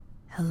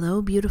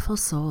Hello, beautiful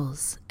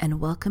souls, and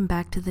welcome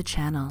back to the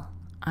channel.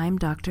 I'm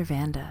Dr.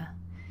 Vanda.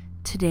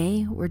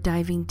 Today, we're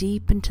diving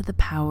deep into the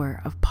power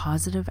of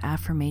positive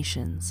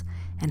affirmations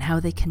and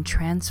how they can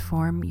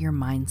transform your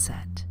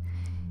mindset.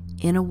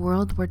 In a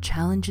world where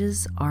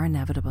challenges are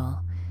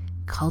inevitable,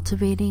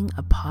 cultivating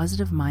a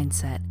positive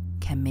mindset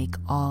can make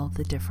all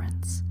the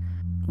difference.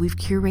 We've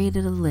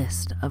curated a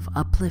list of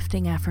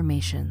uplifting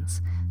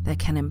affirmations that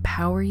can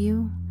empower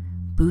you,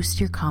 boost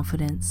your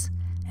confidence,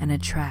 and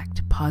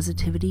attract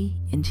positivity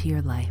into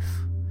your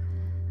life.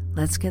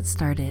 Let's get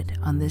started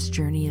on this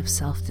journey of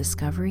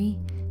self-discovery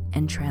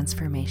and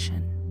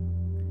transformation.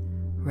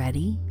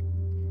 Ready?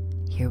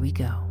 Here we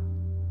go.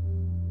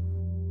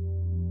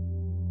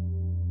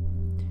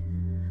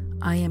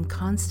 I am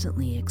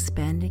constantly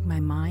expanding my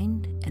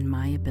mind and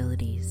my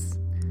abilities.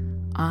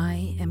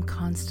 I am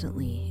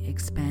constantly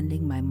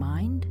expanding my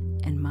mind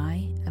and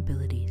my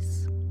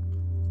abilities.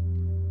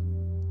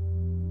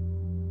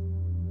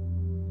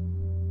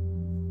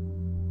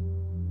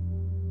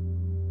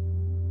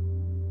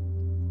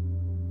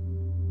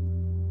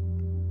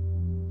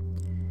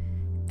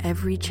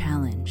 Every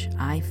challenge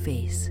I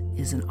face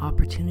is an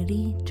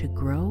opportunity to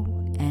grow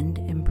and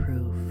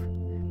improve.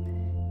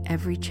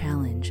 Every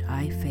challenge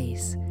I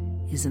face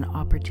is an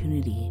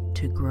opportunity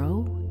to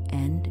grow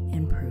and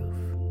improve.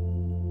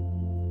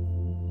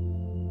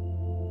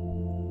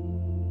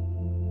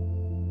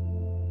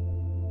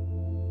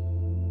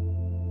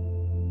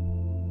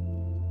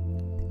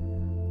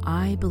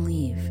 I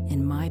believe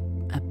in my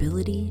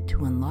ability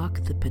to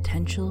unlock the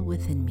potential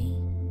within me.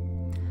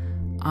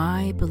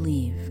 I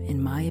believe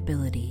in my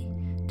ability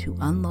to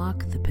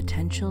unlock the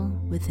potential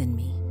within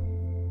me.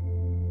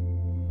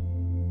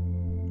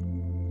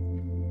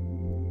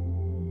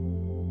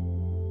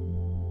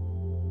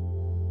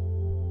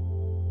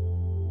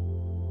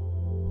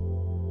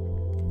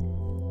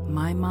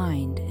 My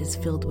mind is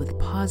filled with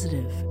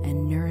positive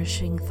and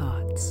nourishing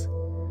thoughts.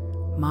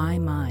 My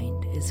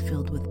mind is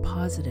filled with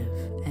positive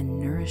and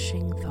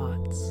nourishing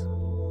thoughts.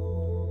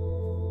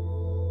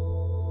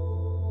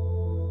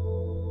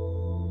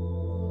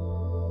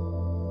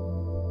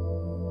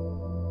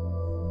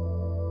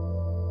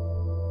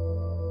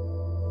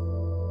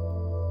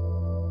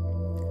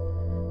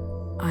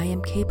 I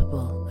am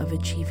capable of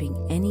achieving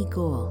any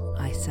goal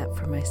I set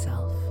for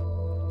myself.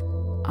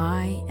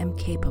 I am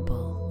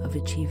capable of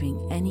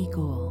achieving any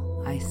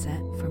goal I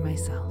set for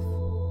myself.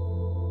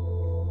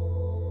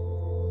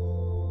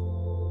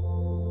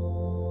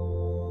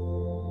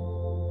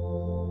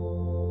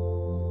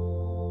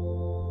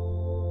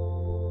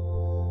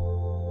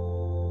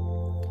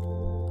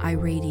 I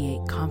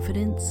radiate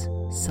confidence,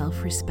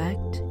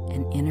 self-respect,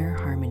 and inner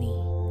harmony.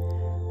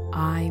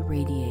 I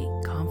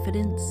radiate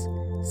confidence,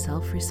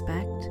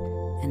 self-respect,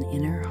 and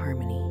inner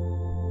harmony.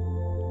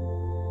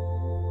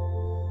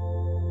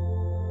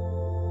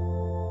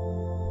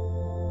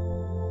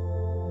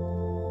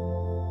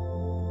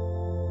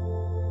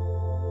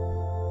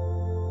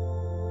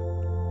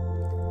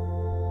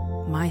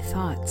 My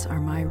thoughts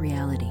are my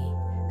reality,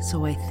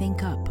 so I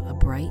think up a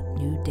bright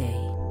new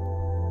day.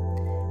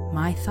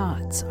 My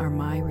thoughts are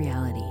my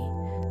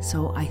reality,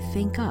 so I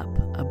think up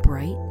a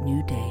bright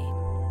new day.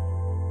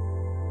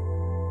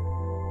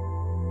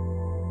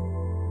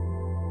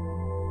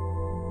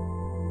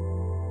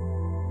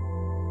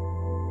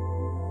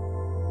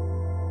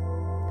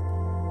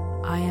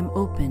 I am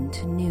open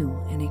to new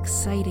and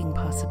exciting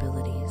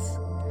possibilities.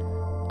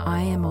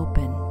 I am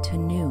open to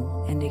new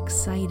and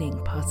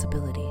exciting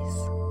possibilities.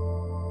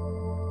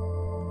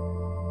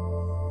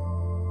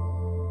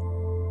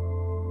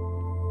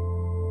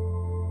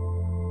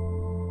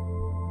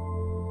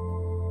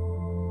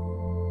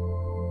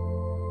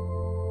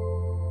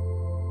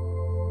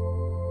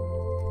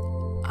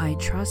 I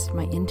trust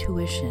my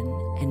intuition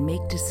and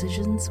make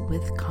decisions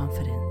with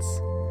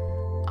confidence.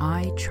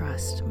 I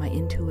trust my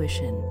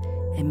intuition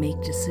and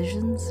make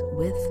decisions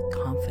with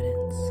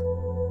confidence.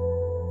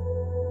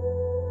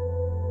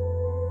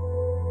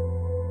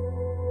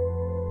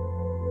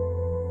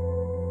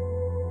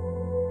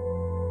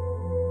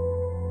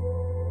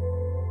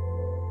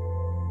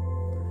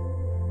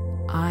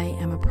 I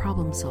am a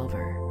problem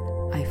solver.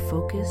 I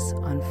focus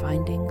on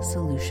finding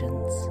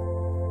solutions.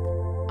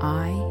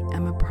 I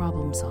am a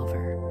problem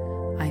solver.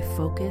 I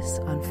focus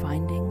on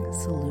finding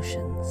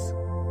solutions.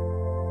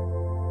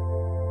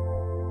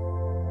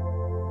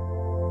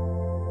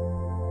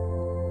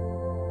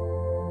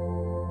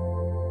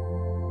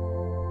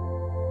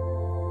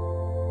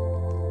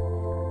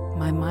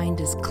 My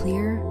mind is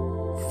clear,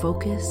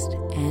 focused,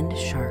 and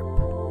sharp.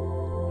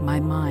 My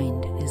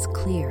mind is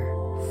clear,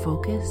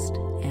 focused,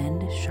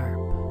 and sharp.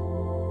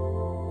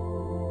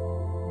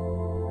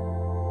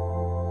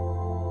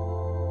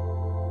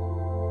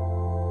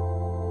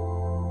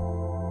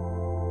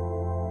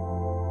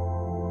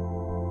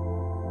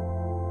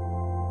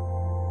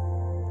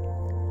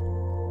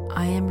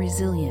 I am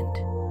resilient,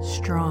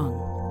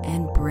 strong,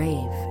 and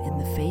brave in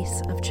the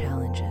face of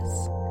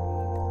challenges.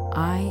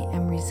 I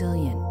am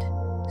resilient,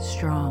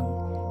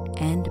 strong,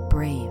 and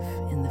brave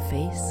in the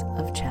face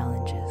of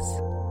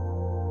challenges.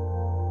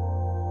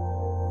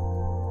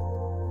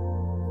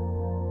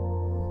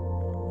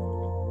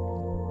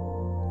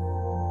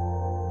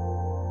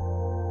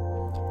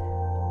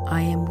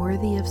 I am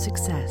worthy of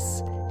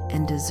success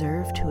and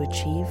deserve to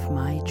achieve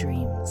my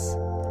dreams.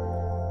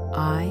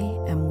 I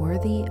am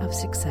worthy of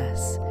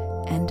success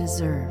and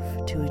deserve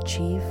to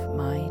achieve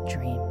my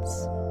dreams.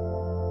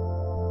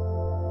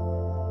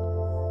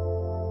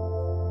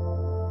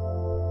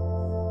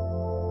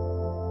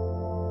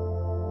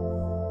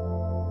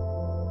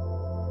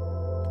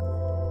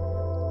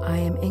 I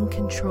am in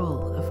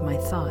control of my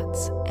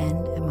thoughts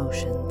and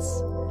emotions.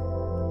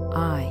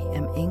 I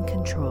am in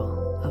control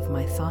of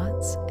my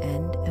thoughts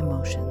and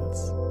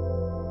emotions.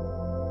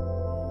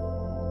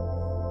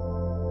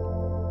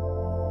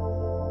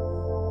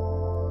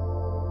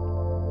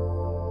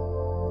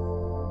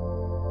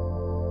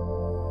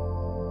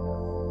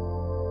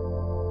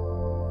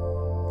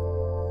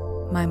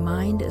 My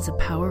mind is a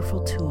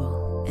powerful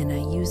tool, and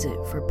I use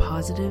it for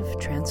positive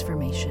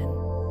transformation.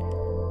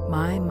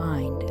 My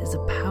mind is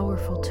a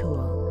powerful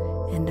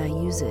tool, and I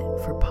use it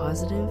for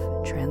positive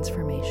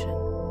transformation.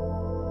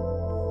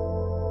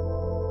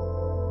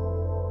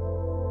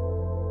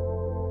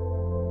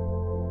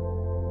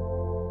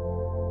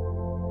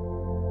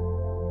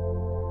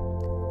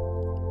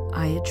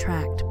 I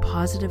attract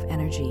positive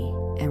energy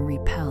and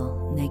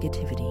repel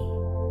negativity.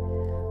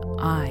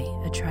 I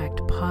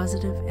attract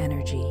positive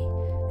energy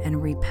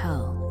and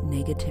repel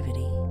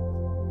negativity.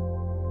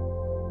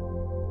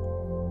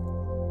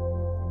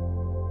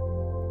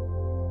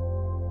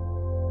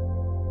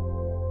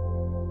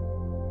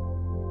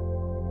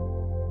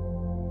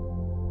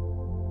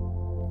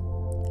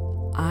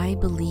 I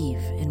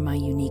believe in my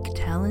unique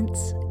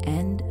talents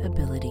and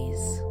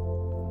abilities.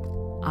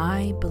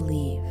 I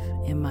believe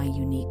in my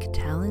unique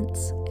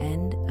talents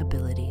and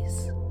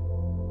abilities.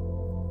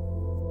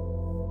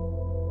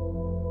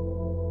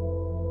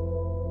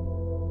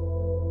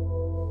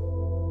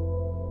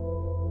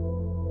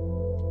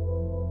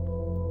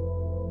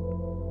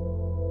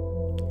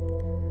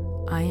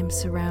 I am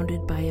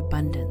surrounded by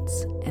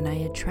abundance, and I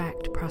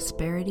attract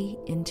prosperity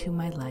into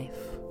my life.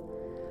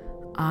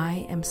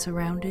 I am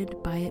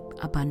surrounded by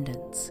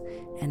abundance,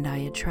 and I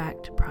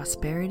attract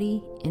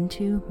prosperity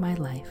into my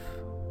life.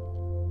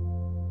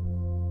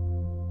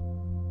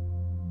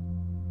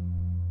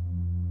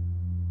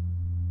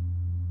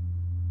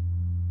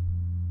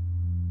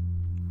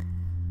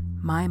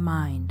 My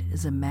mind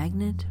is a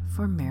magnet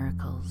for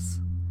miracles.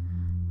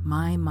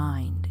 My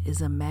mind is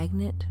a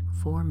magnet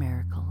for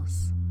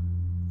miracles.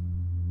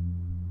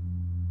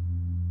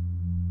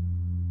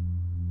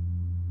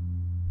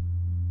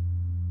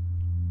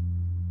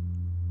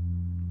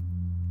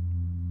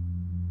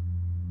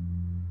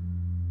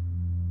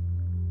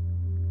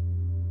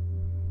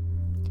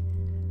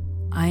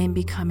 I am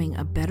becoming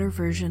a better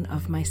version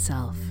of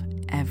myself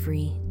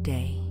every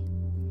day.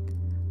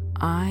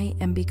 I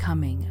am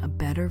becoming a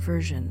better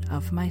version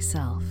of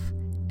myself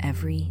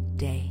every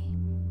day.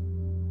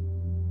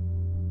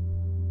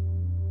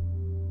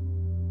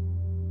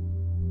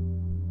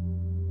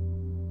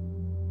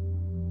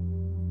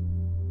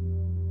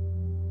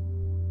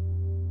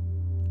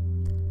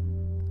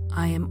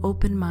 I am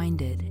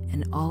open-minded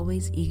and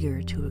always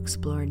eager to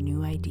explore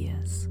new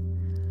ideas.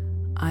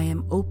 I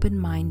am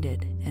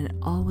open-minded and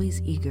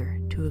always eager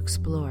to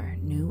explore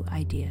new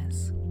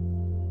ideas.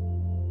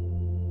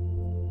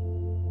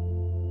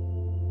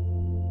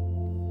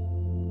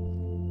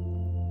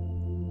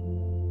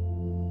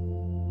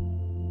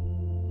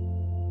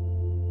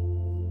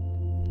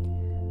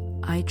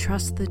 I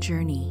trust the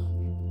journey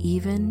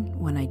even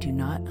when I do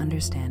not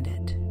understand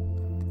it.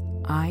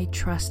 I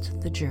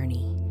trust the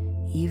journey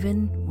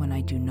even when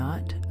I do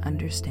not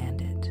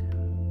understand it.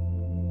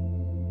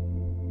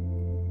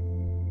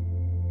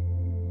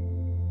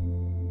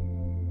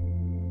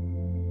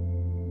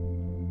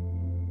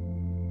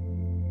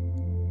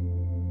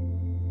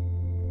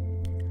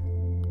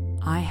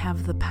 I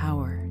have the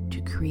power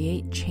to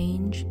create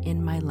change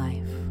in my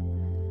life.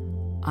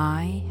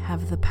 I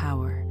have the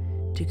power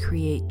to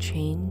create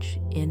change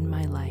in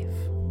my life.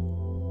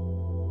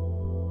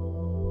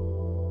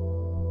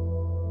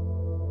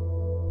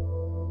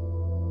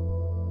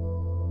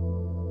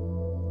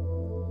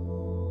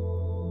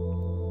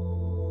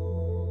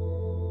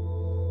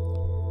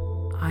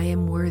 I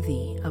am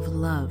worthy of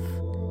love,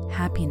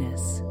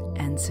 happiness,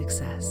 and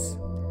success.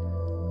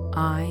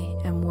 I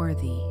am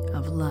worthy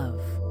of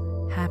love,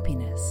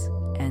 happiness,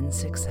 and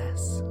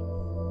success.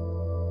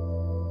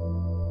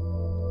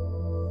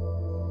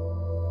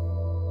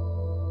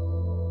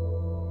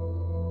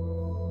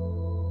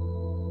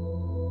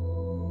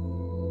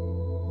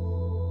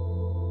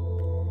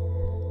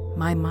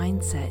 My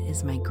mindset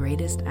is my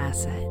greatest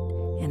asset,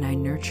 and I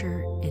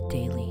nurture it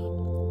daily.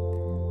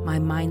 My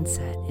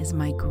mindset is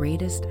my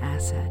greatest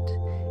asset,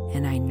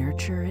 and I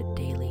nurture it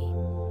daily.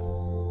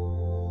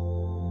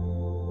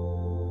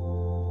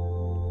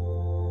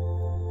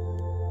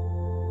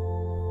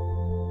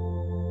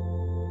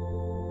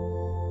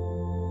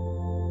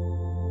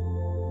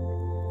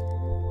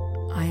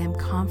 I am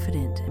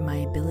confident in my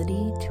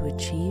ability to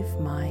achieve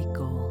my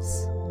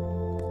goals.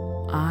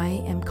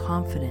 I am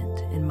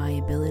confident in my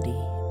ability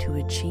to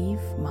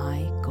achieve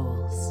my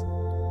goals.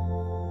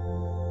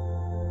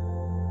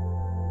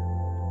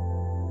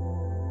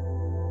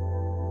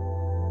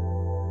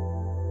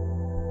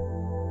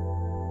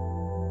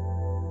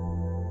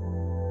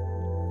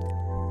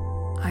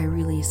 I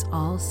release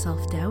all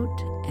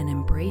self-doubt and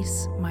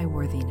embrace my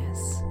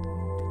worthiness.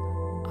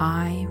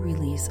 I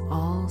release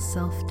all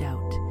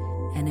self-doubt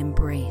and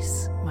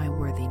embrace my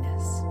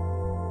worthiness.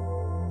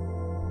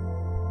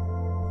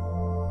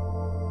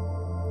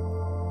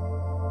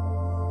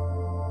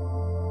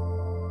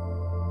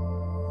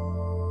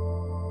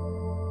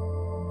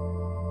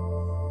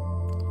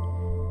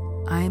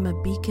 I am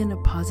a beacon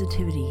of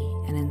positivity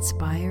and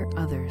inspire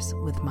others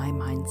with my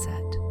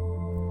mindset.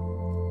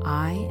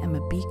 I am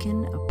a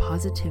beacon of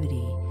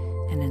positivity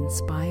and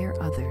inspire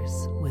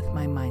others with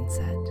my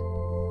mindset.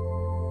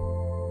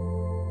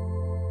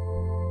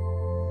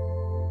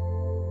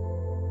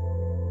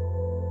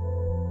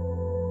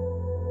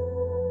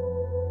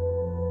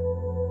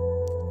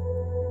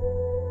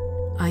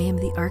 I am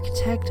the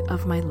architect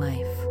of my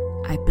life.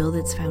 I build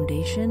its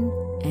foundation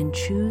and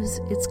choose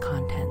its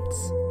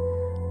contents.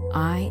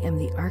 I am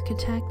the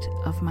architect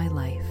of my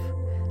life.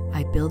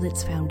 I build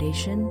its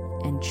foundation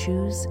and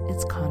choose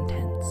its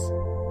contents.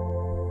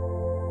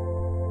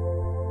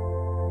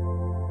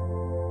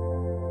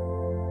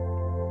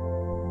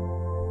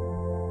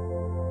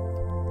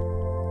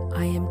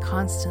 I am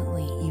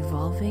constantly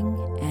evolving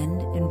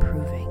and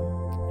improving.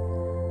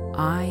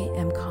 I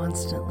am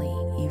constantly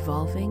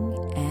evolving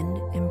and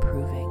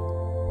improving.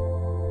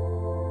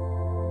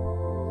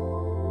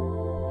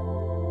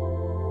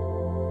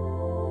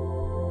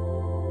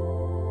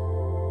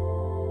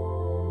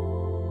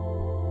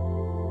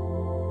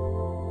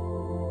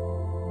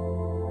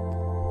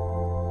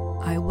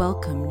 I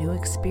welcome new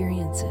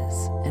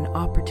experiences and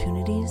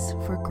opportunities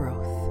for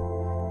growth.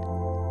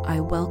 I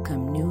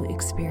welcome new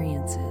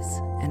experiences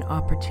and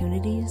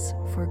opportunities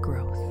for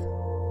growth.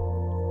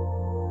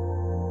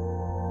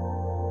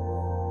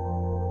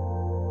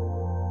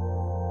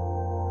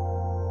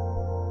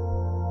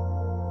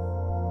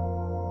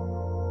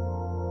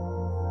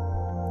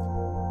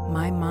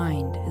 My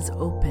mind is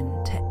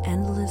open to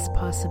endless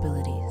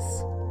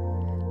possibilities.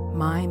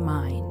 My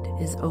mind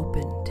is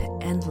open to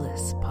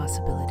endless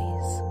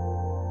possibilities.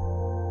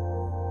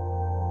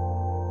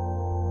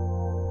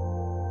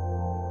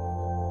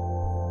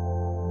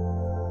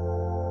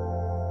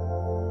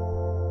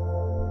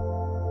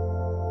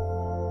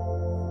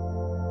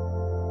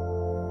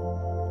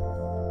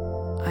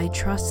 I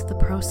trust the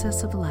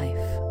process of life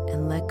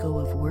and let go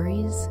of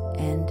worries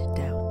and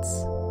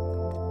doubts.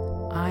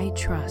 I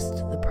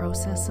trust the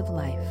process of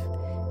life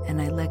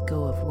and I let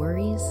go of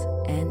worries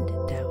and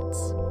doubts.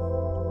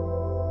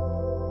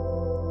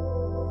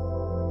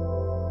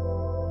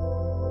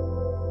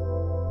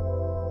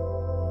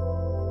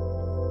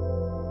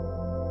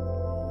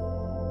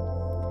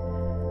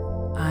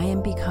 I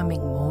am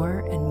becoming more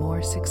and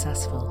more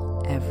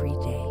successful every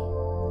day.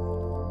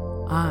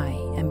 I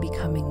am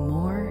becoming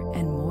more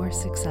and more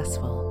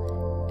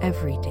successful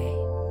every day.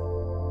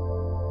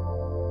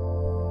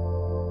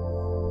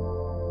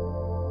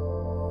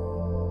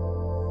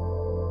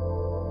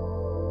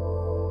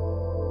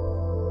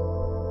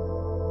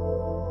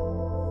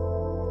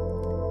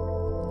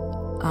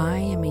 I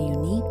am a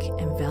unique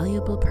and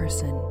valuable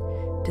person,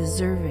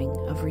 deserving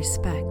of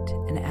respect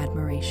and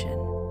admiration.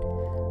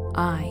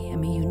 I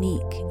am a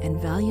unique and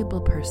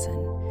valuable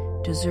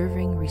person,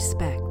 deserving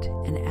respect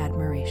and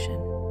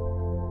admiration.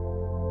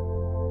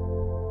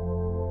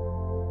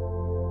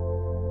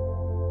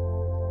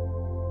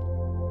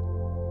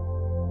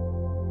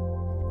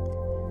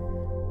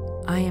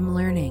 I am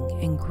learning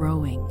and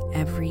growing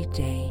every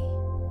day.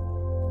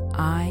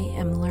 I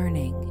am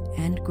learning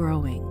and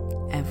growing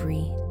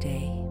every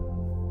day.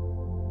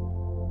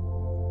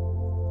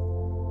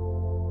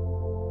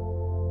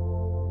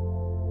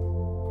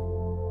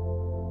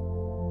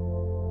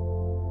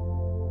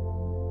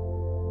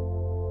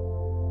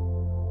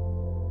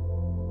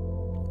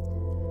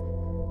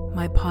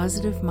 My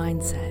positive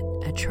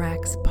mindset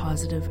attracts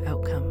positive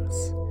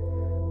outcomes.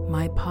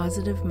 My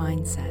positive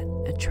mindset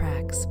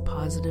attracts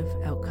positive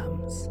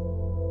outcomes.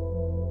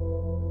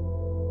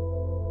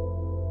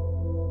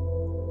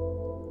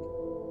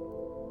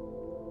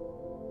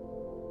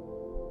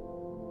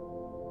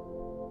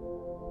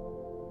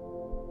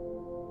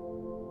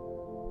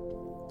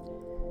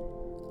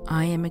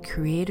 I am a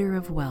creator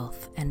of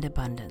wealth and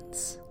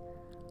abundance.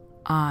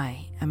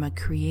 I am a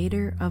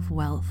creator of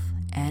wealth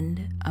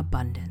and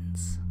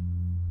abundance.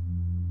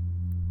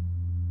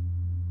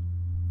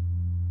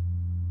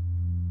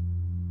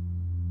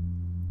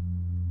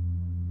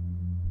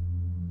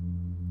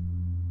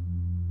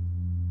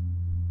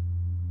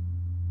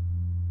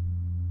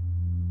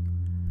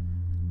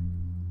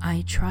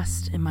 I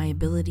trust in my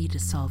ability to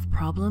solve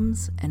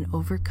problems and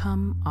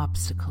overcome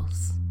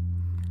obstacles.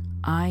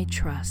 I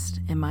trust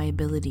in my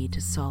ability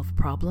to solve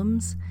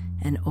problems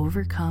and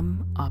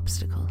overcome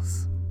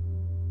obstacles.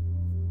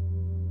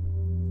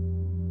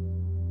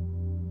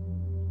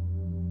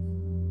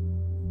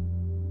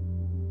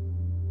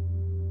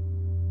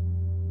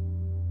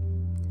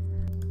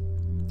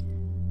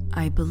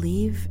 I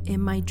believe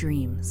in my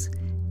dreams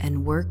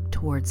and work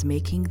towards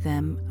making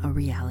them a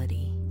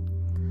reality.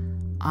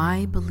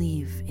 I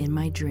believe in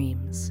my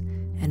dreams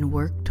and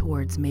work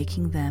towards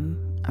making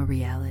them a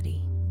reality.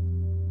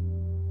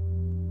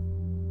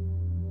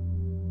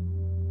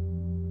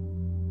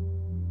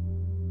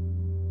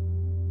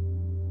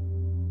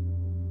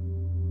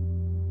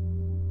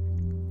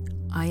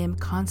 I am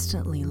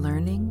constantly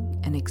learning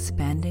and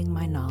expanding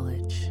my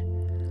knowledge.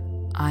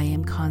 I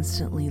am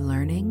constantly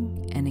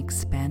learning and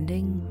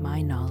expanding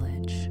my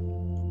knowledge.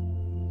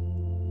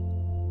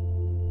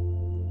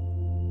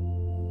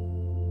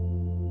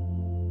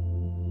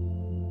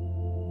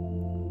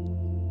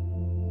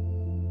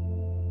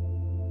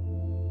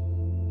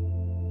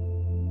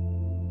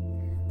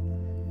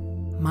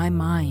 My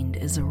mind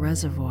is a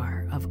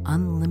reservoir of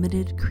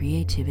unlimited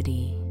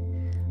creativity.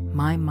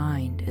 My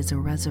mind is a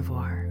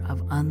reservoir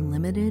of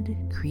unlimited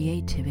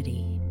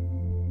creativity.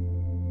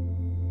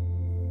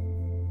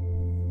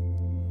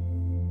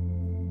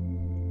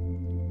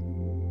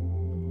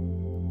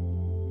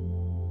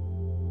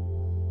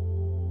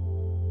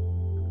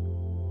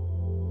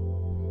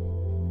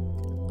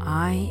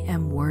 I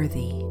am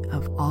worthy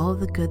of all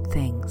the good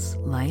things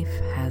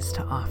life has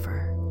to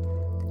offer.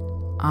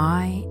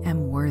 I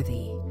am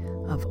worthy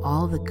of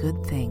all the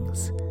good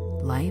things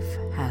life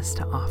has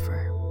to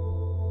offer.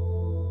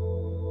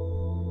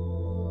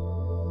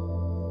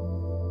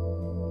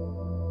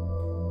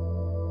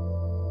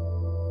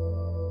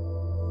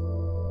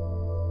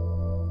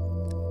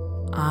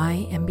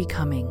 I am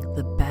becoming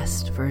the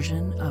best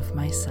version of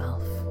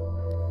myself.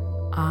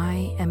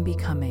 I am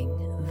becoming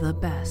the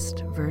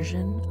best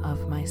version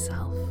of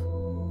myself.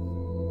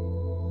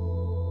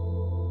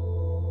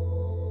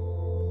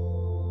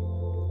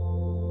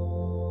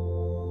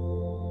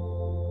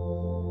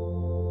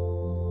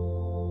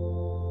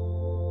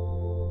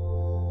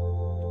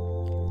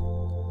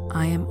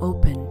 I am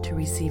open to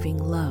receiving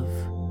love,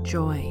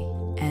 joy,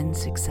 and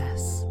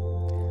success.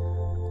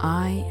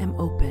 I am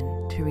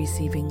open to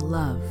receiving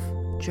love,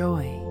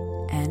 joy,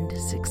 and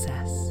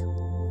success.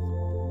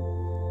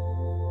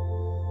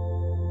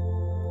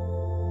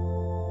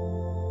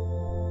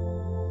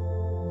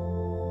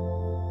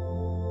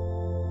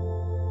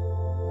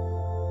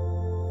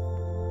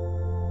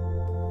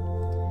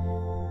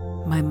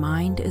 My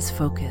mind is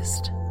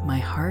focused, my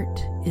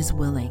heart is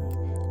willing,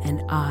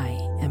 and I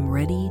am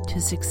ready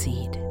to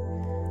succeed.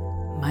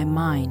 My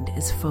mind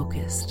is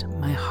focused,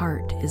 my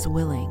heart is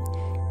willing,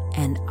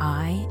 and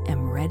I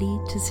am ready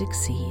to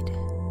succeed.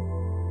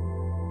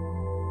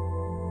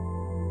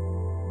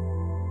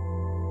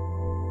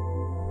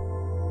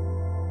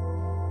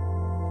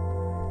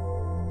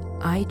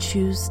 I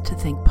choose to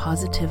think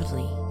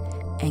positively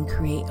and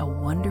create a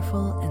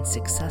wonderful and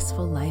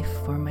successful life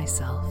for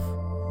myself.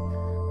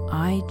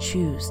 I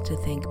choose to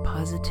think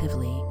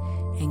positively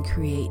and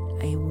create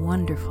a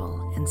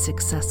wonderful and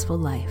successful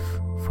life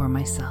for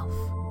myself.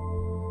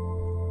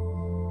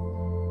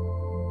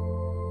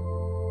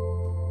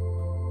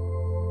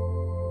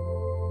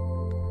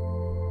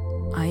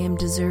 I am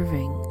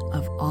deserving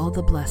of all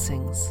the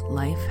blessings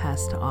life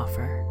has to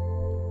offer.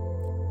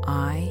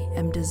 I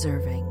am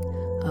deserving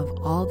of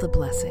all the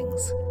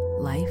blessings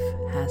life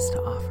has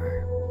to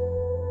offer.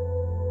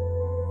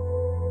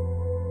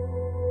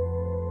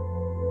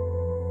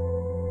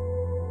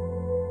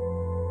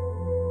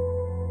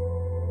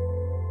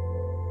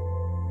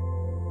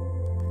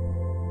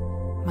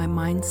 My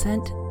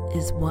mindset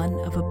is one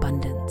of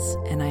abundance,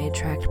 and I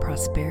attract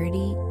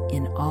prosperity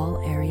in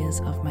all areas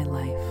of my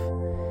life.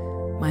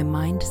 My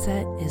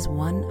mindset is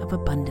one of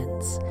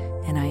abundance,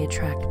 and I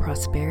attract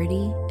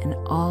prosperity in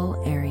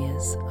all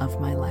areas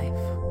of my life.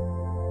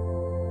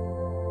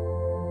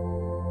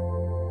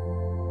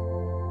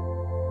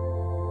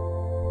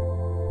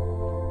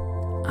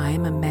 I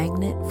am a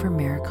magnet for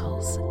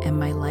miracles, and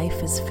my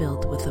life is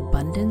filled with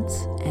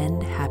abundance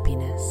and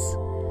happiness.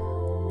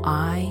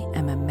 I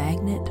am a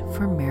magnet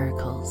for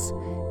miracles,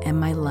 and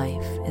my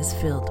life is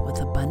filled with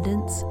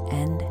abundance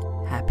and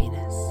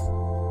happiness.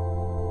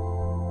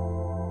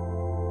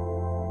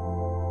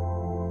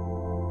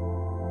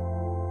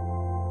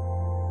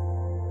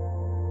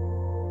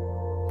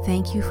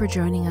 Thank you for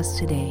joining us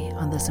today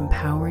on this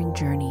empowering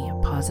journey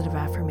of positive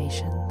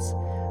affirmations.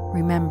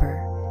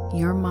 Remember,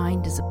 your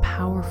mind is a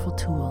powerful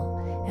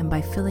tool, and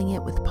by filling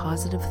it with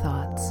positive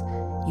thoughts,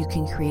 you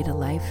can create a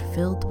life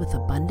filled with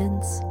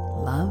abundance,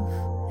 love,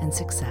 and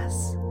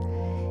success.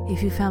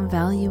 If you found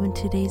value in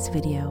today's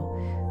video,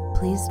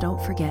 please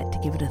don't forget to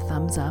give it a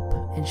thumbs up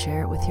and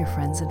share it with your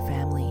friends and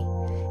family.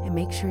 And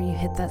make sure you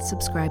hit that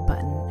subscribe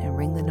button and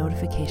ring the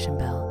notification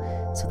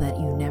bell so that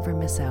you never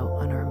miss out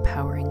on our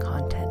empowering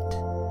content.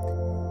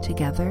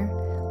 Together,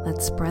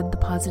 let's spread the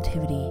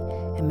positivity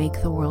and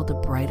make the world a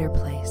brighter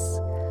place.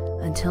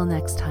 Until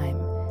next time,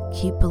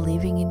 keep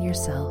believing in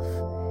yourself,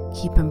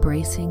 keep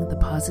embracing the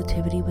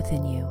positivity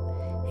within you,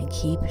 and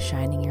keep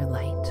shining your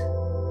light.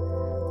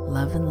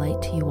 Love and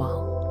light to you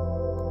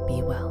all.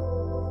 Be well.